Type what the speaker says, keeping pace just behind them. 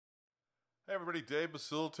Hey everybody, Dave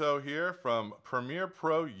Basulto here from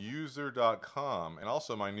PremiereProUser.com and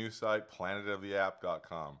also my new site,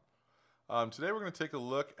 PlanetOfTheApp.com. Today we're going to take a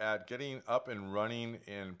look at getting up and running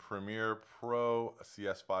in Premiere Pro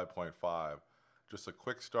CS5.5. Just a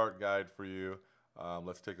quick start guide for you.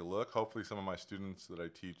 Let's take a look. Hopefully some of my students that I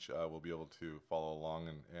teach will be able to follow along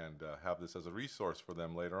and have this as a resource for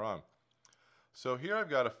them later on. So here I've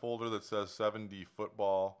got a folder that says 7D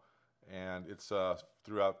Football, and it's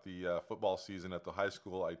throughout the football season at the high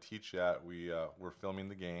school I teach at. We're filming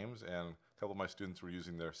the games, and a couple of my students were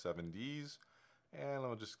using their 7Ds. And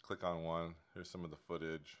I'll just click on one. Here's some of the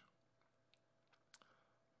footage.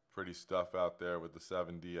 Pretty stuff out there with the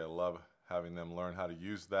 7D. I love having them learn how to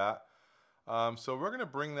use that. So we're going to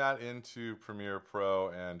bring that into Premiere Pro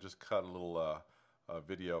and just cut a little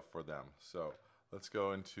video for them. So let's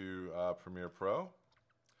go into Premiere Pro.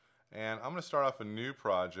 And I'm going to start off a new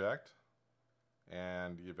project.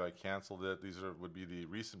 And if I canceled it, these would be the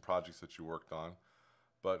recent projects that you worked on.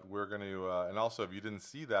 But we're going to, and also if you didn't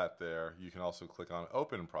see that there, you can also click on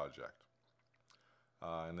Open Project.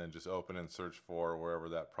 And then just open and search for wherever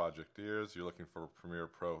that project is. You're looking for Premiere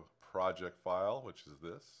Pro project file, which is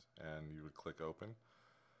this, and you would click Open.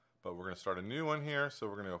 But we're going to start a new one here, so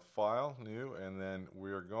we're going to go File, New, and then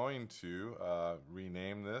we're going to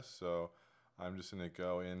rename this. So I'm just going to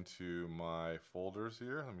go into my folders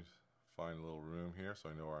here. Let me find a little room here so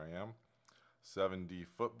I know where I am. 7D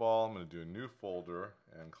Football. I'm going to do a new folder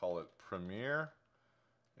and call it Premiere,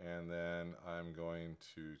 and then I'm going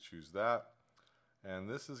to choose that, and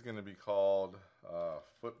this is going to be called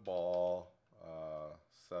Football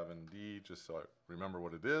 7D, just so I remember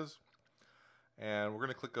what it is. And we're going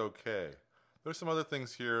to click OK. There's some other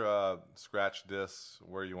things here, scratch disks,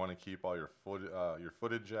 where you want to keep all your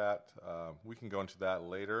footage at. We can go into that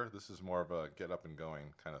later. This is more of a get up and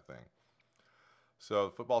going kind of thing.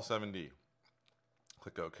 So Football 7D.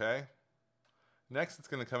 Click OK. Next, it's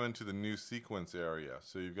going to come into the new sequence area.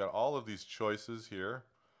 So you've got all of these choices here.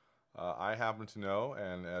 I happen to know,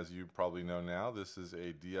 and as you probably know now, this is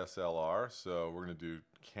a DSLR. So we're going to do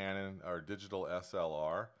Canon or digital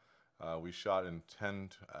SLR. We shot in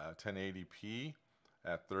 1080p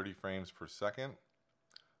at 30 frames per second.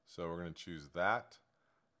 So we're going to choose that.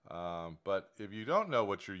 But if you don't know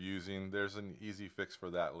what you're using, there's an easy fix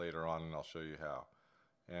for that later on, and I'll show you how.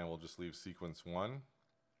 And we'll just leave sequence 1.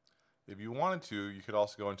 If you wanted to, you could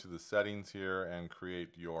also go into the settings here and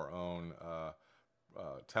create your own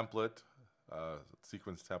template,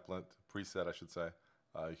 sequence template, preset I should say.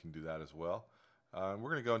 You can do that as well. We're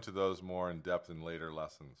going to go into those more in depth in later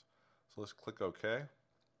lessons. So let's click OK,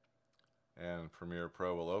 and Premiere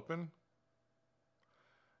Pro will open.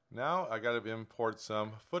 Now I got to import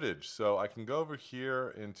some footage. So I can go over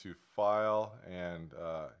here into File and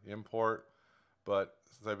Import. But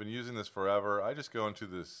since I've been using this forever, I just go into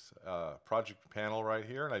this project panel right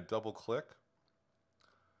here and I double click.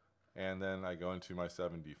 And then I go into my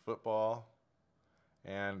 7D Football.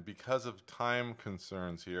 And because of time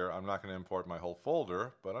concerns here, I'm not going to import my whole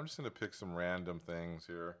folder, but I'm just going to pick some random things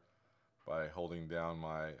here by holding down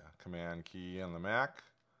my Command key on the Mac.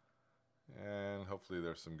 And hopefully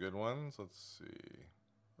there's some good ones. Let's see.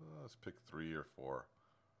 Let's pick 3 or 4.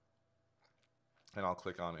 And I'll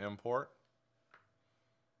click on Import.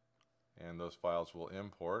 And those files will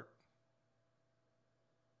import.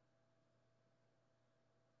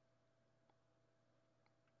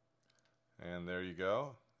 And there you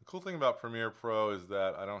go. The cool thing about Premiere Pro is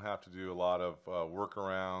that I don't have to do a lot of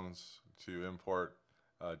workarounds to import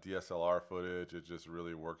DSLR footage. It just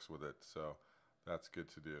really works with it, so that's good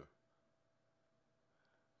to do.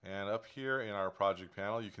 And up here in our project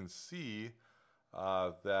panel, you can see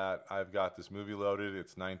that I've got this movie loaded.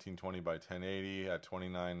 It's 1920 by 1080 at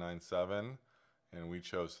 2997, and we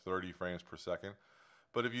chose 30 frames per second.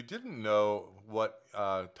 But if you didn't know what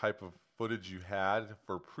type of footage you had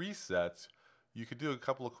for presets, you could do a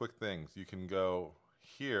couple of quick things. You can go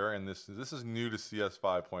here, and this is new to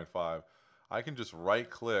CS5.5. I can just right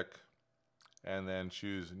click and then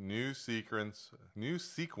choose new sequence,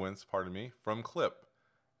 pardon me, from clip.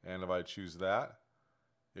 And if I choose that,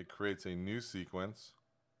 it creates a new sequence.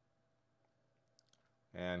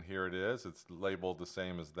 And here it is. It's labeled the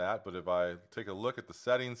same as that. But if I take a look at the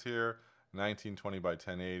settings here, 1920 by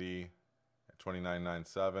 1080,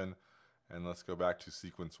 2997, and let's go back to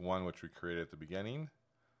sequence 1, which we created at the beginning,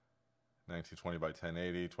 1920 by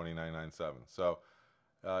 1080, 2997. So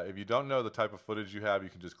if you don't know the type of footage you have, you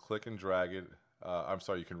can just click and drag it.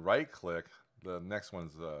 You can right click. The next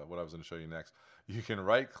one's what I was going to show you next. You can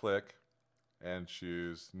right click and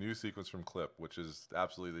choose new sequence from clip, which is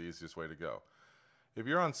absolutely the easiest way to go. If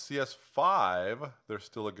you're on CS5, there's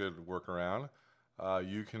still a good workaround.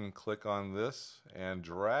 You can click on this and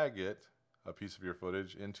drag it, a piece of your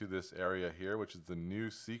footage, into this area here, which is the new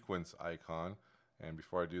sequence icon. And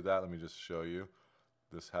before I do that, let me just show you.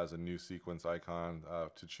 This has a new sequence icon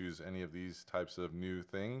to choose any of these types of new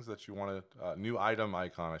things that you want to, new item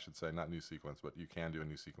icon, I should say, not new sequence, but you can do a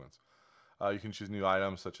new sequence. You can choose new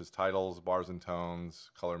items such as titles, bars and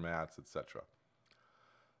tones, color mats, etc.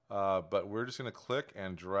 But we're just going to click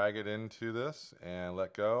and drag it into this and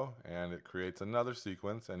let go, and it creates another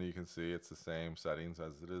sequence, and you can see it's the same settings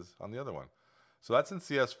as it is on the other one. So that's in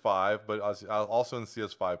CS5, but also in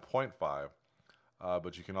CS5.5.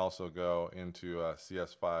 But you can also go into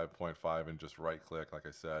CS5.5 and just right click, like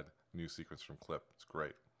I said, new sequence from clip. It's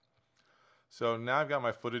great. So now I've got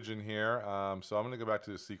my footage in here. So I'm going to go back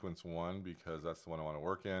to sequence 1 because that's the one I want to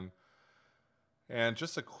work in. And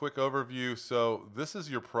just a quick overview. So this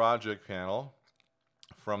is your project panel.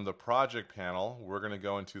 From the project panel, we're going to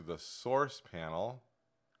go into the source panel.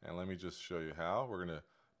 And let me just show you how. We're going to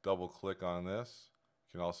double click on this.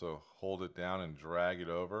 You can also hold it down and drag it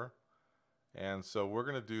over. And so we're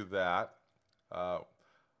going to do that.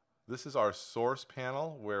 This is our source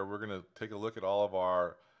panel where we're going to take a look at all of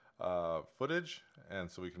our footage,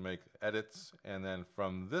 and so we can make edits. And then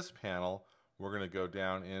from this panel, we're going to go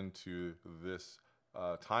down into this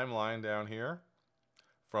timeline down here.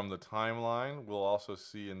 From the timeline, we'll also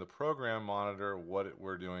see in the program monitor what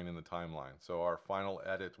we're doing in the timeline. So our final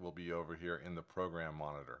edit will be over here in the program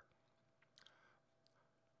monitor.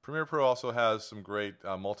 Premiere Pro also has some great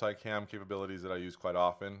multicam capabilities that I use quite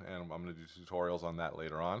often, and I'm going to do tutorials on that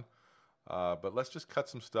later on. But let's just cut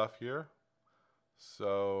some stuff here.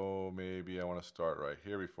 So maybe I want to start right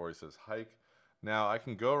here before he says hike. Now I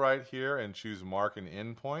can go right here and choose mark an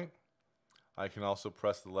in point. I can also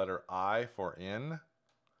press the letter I for in,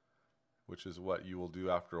 which is what you will do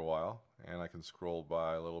after a while. And I can scroll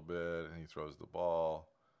by a little bit, and he throws the ball,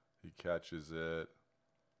 he catches it,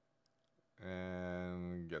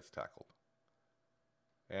 and gets tackled.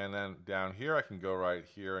 And then down here I can go right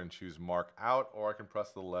here and choose mark out, or I can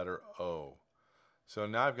press the letter O. So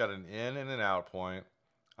now I've got an in and an out point.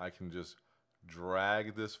 I can just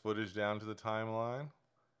drag this footage down to the timeline.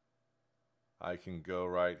 I can go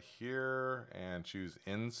right here and choose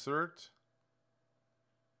insert.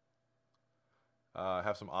 I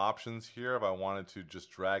have some options here. If I wanted to just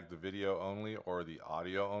drag the video only or the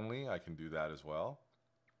audio only, I can do that as well.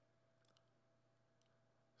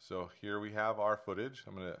 So here we have our footage.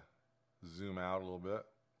 I'm going to zoom out a little bit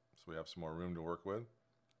so we have some more room to work with.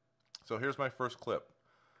 So here's my first clip.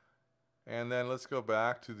 And then let's go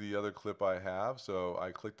back to the other clip I have. So I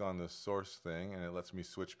clicked on this source thing, and it lets me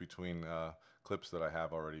switch between clips that I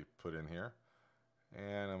have already put in here.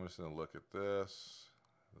 And I'm just going to look at this.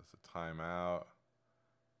 That's a timeout.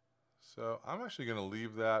 So I'm actually going to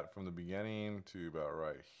leave that from the beginning to about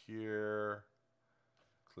right here.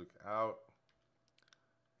 Click out.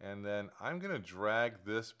 And then I'm going to drag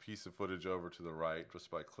this piece of footage over to the right just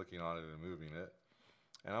by clicking on it and moving it.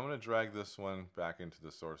 And I'm going to drag this one back into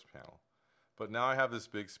the source panel. But now I have this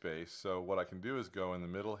big space, so what I can do is go in the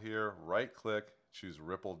middle here, right click, choose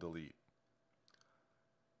Ripple Delete.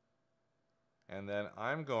 And then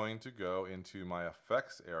I'm going to go into my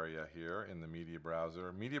effects area here in the media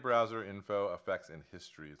browser. Media browser, info, effects, and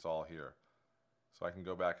history. It's all here. So I can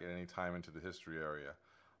go back at any time into the history area.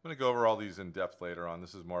 I'm going to go over all these in depth later on.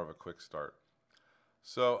 This is more of a quick start.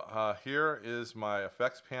 So here is my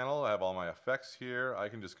effects panel. I have all my effects here. I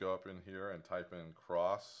can just go up in here and type in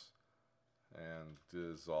cross and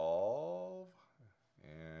dissolve.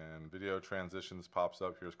 And video transitions pops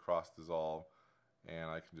up. Here's cross dissolve. And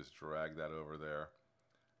I can just drag that over there.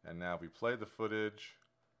 And now if we play the footage,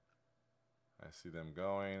 I see them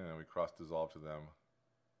going, and we cross dissolve to them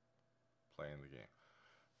playing the game.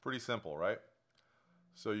 Pretty simple, right?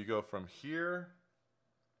 So you go from here,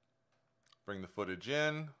 bring the footage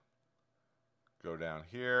in, go down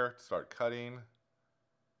here, start cutting,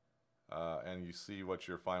 and you see what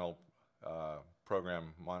your final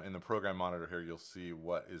program, in the program monitor here, you'll see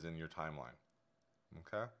what is in your timeline.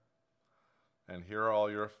 Okay? And here are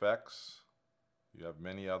all your effects. You have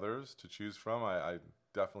many others to choose from. I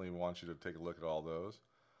definitely want you to take a look at all those.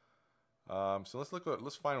 So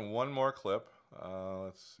let's find one more clip.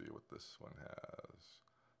 Let's see what this one has.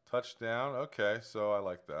 Touchdown. Okay, so I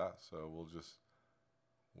like that. So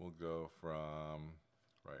we'll go from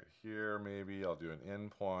right here maybe. I'll do an in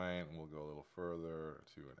point, and we'll go a little further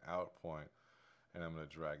to an out point. And I'm going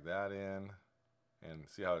to drag that in and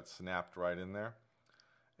see how it's snapped right in there.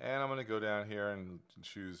 And I'm going to go down here and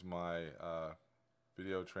choose my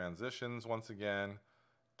video transitions once again,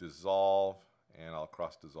 dissolve, and I'll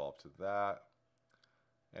cross dissolve to that.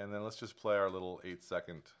 And then let's just play our little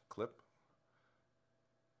 8-second clip.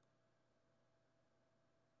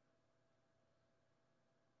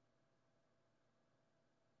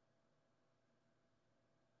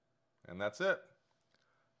 And that's it.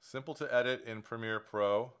 Simple to edit in Premiere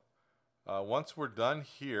Pro. Once we're done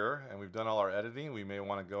here and we've done all our editing, we may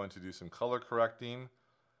want to go in to do some color correcting,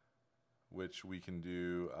 which we can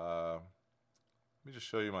do. Let me just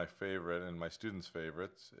show you my favorite, and my students'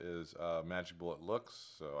 favorites is Magic Bullet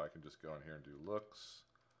Looks. So I can just go in here and do looks.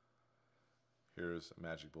 Here's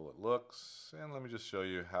Magic Bullet Looks, and let me just show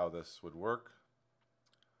you how this would work.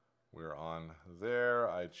 We're on there.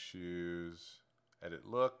 I choose Edit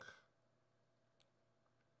Look.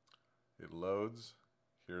 It loads.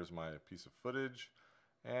 Here's my piece of footage,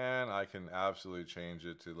 and I can absolutely change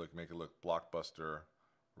it to make it look blockbuster,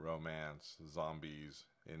 romance, zombies,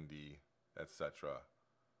 indie, etc.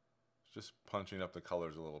 Just punching up the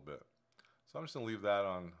colors a little bit. So I'm just going to leave that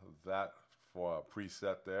on that for a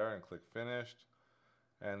preset there and click Finished,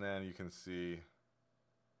 and then you can see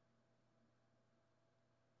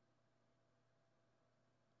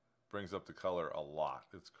brings up the color a lot.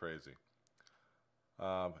 It's crazy.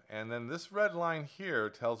 And then this red line here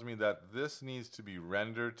tells me that this needs to be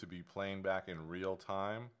rendered to be playing back in real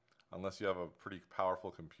time, unless you have a pretty powerful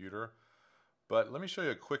computer. But let me show you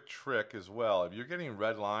a quick trick as well. If you're getting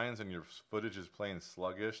red lines and your footage is playing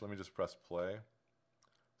sluggish, let me just press play.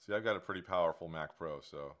 See, I've got a pretty powerful Mac Pro,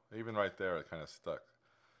 so even right there it kind of stuck.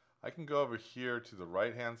 I can go over here to the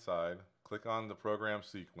right hand side, click on the program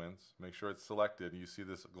sequence, make sure it's selected, you see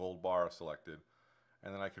this gold bar selected,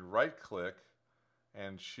 and then I can right click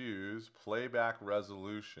and choose Playback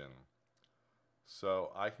Resolution.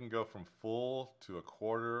 So I can go from full to a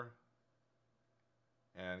quarter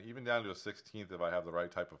and even down to a 16th if I have the right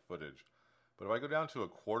type of footage. But if I go down to a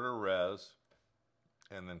quarter res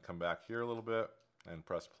and then come back here a little bit and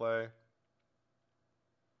press play,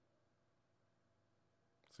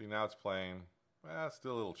 see, now it's playing. It's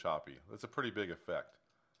still a little choppy. It's a pretty big effect.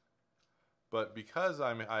 But because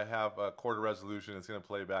I have a quarter resolution, it's going to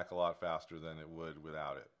play back a lot faster than it would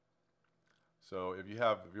without it. So if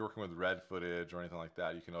you're working with red footage or anything like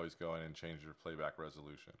that, you can always go in and change your playback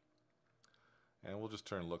resolution. And we'll just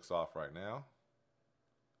turn looks off right now.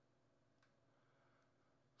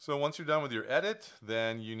 So once you're done with your edit,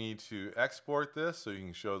 then you need to export this so you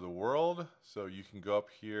can show the world. So you can go up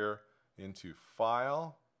here into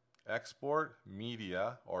File, Export,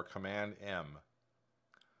 Media, or Command M.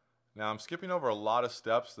 Now I'm skipping over a lot of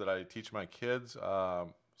steps that I teach my kids,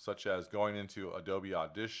 such as going into Adobe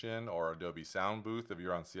Audition or Adobe Sound Booth if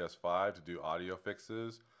you're on CS5 to do audio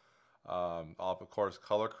fixes. Of course,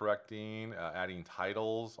 color correcting, adding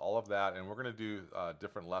titles, all of that, and we're going to do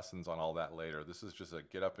different lessons on all that later. This is just a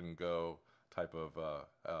get up and go type of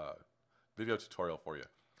video tutorial for you.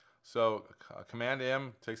 So Command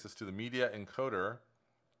M takes us to the Media Encoder.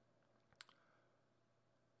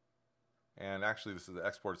 And actually, this is the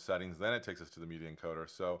export settings. Then it takes us to the Media Encoder.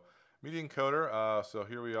 So Media Encoder, so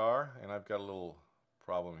here we are. And I've got a little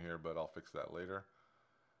problem here, but I'll fix that later.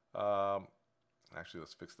 Actually,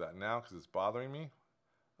 let's fix that now because it's bothering me.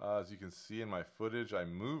 As you can see in my footage, I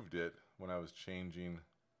moved it when I was changing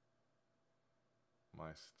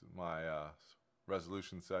my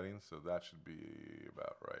resolution settings. So that should be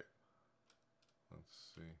about right. Let's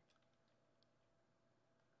see.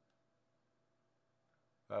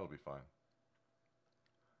 That'll be fine.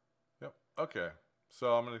 Yep, okay.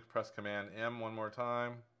 So I'm going to press Command M one more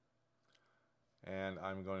time. And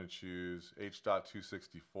I'm going to choose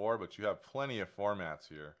H.264, but you have plenty of formats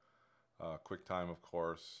here. QuickTime, of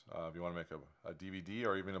course, if you want to make a DVD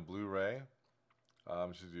or even a Blu-ray.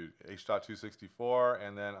 Just do H.264,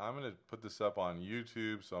 and then I'm going to put this up on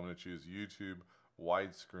YouTube, so I'm going to choose YouTube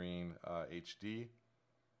Widescreen HD.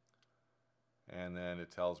 And then it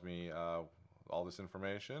tells me all this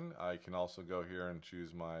information. I can also go here and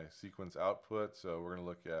choose my sequence output. So we're going to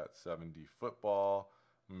look at 7D football.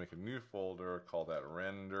 I'm going to make a new folder, call that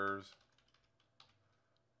renders.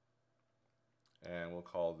 And we'll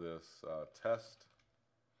call this test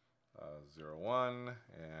 01,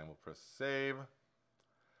 and we'll press save.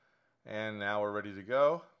 And now we're ready to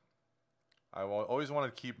go. I always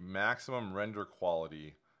want to keep maximum render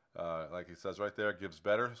quality. Like it says right there, it gives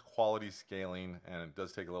better quality scaling, and it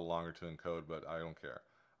does take a little longer to encode, but I don't care.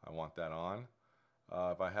 I want that on.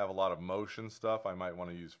 If I have a lot of motion stuff, I might want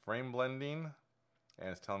to use frame blending, and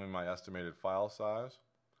it's telling me my estimated file size.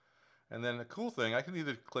 And then the cool thing, I can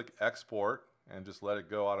either click export and just let it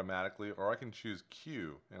go automatically, or I can choose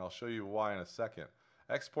Q, and I'll show you why in a second.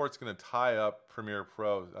 Export's going to tie up Premiere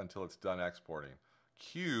Pro until it's done exporting.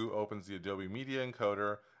 Q opens the Adobe Media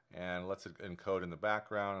Encoder and lets it encode in the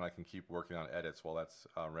background, and I can keep working on edits while that's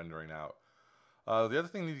rendering out. The other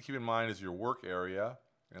thing you need to keep in mind is your work area.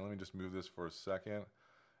 And let me just move this for a second.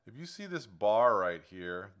 If you see this bar right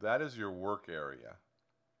here, that is your work area.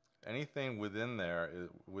 Anything within there,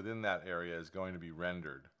 within that area, is going to be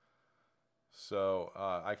rendered. So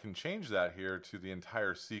I can change that here to the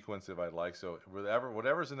entire sequence if I'd like. So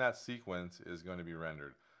whatever's in that sequence is going to be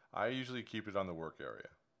rendered. I usually keep it on the work area.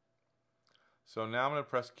 So now I'm going to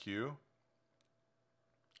press Q.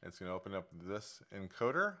 It's going to open up this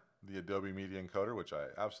encoder, the Adobe Media Encoder, which I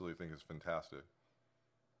absolutely think is fantastic.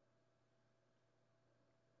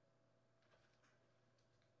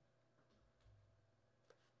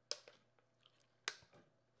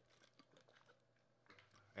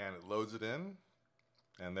 And it loads it in,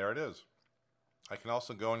 and there it is. I can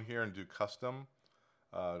also go in here and do custom,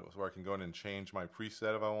 where I can go in and change my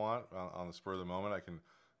preset if I want. On the spur of the moment, I can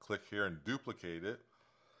click here and duplicate it.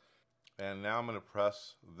 And now I'm going to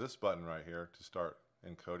press this button right here to start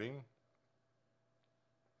encoding.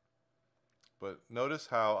 But notice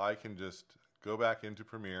how I can just go back into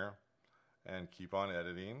Premiere and keep on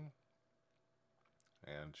editing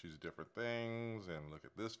and choose different things and look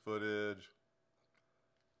at this footage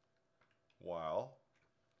while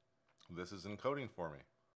this is encoding for me.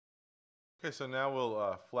 Okay, so now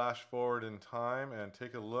we'll flash forward in time and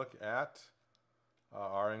take a look at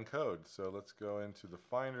our encode. So let's go into the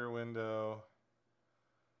Finder window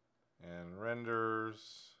and renders,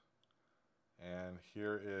 and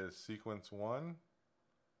here is sequence 1.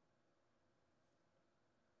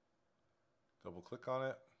 Double click on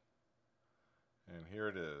it, and here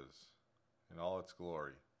it is in all its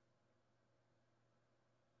glory.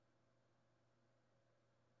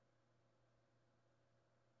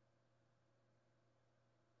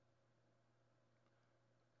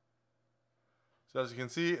 So as you can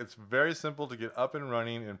see, it's very simple to get up and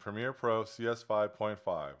running in Premiere Pro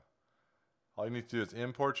CS5.5. All you need to do is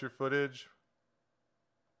import your footage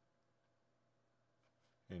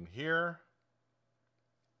in here,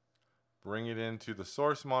 bring it into the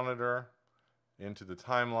source monitor, into the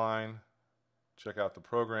timeline, check out the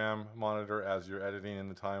program monitor as you're editing in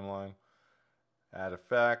the timeline, add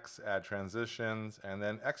effects, add transitions, and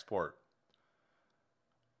then export.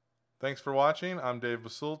 Thanks for watching. I'm Dave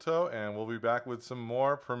Basulto, and we'll be back with some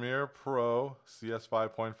more Premiere Pro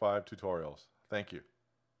CS5.5 tutorials. Thank you.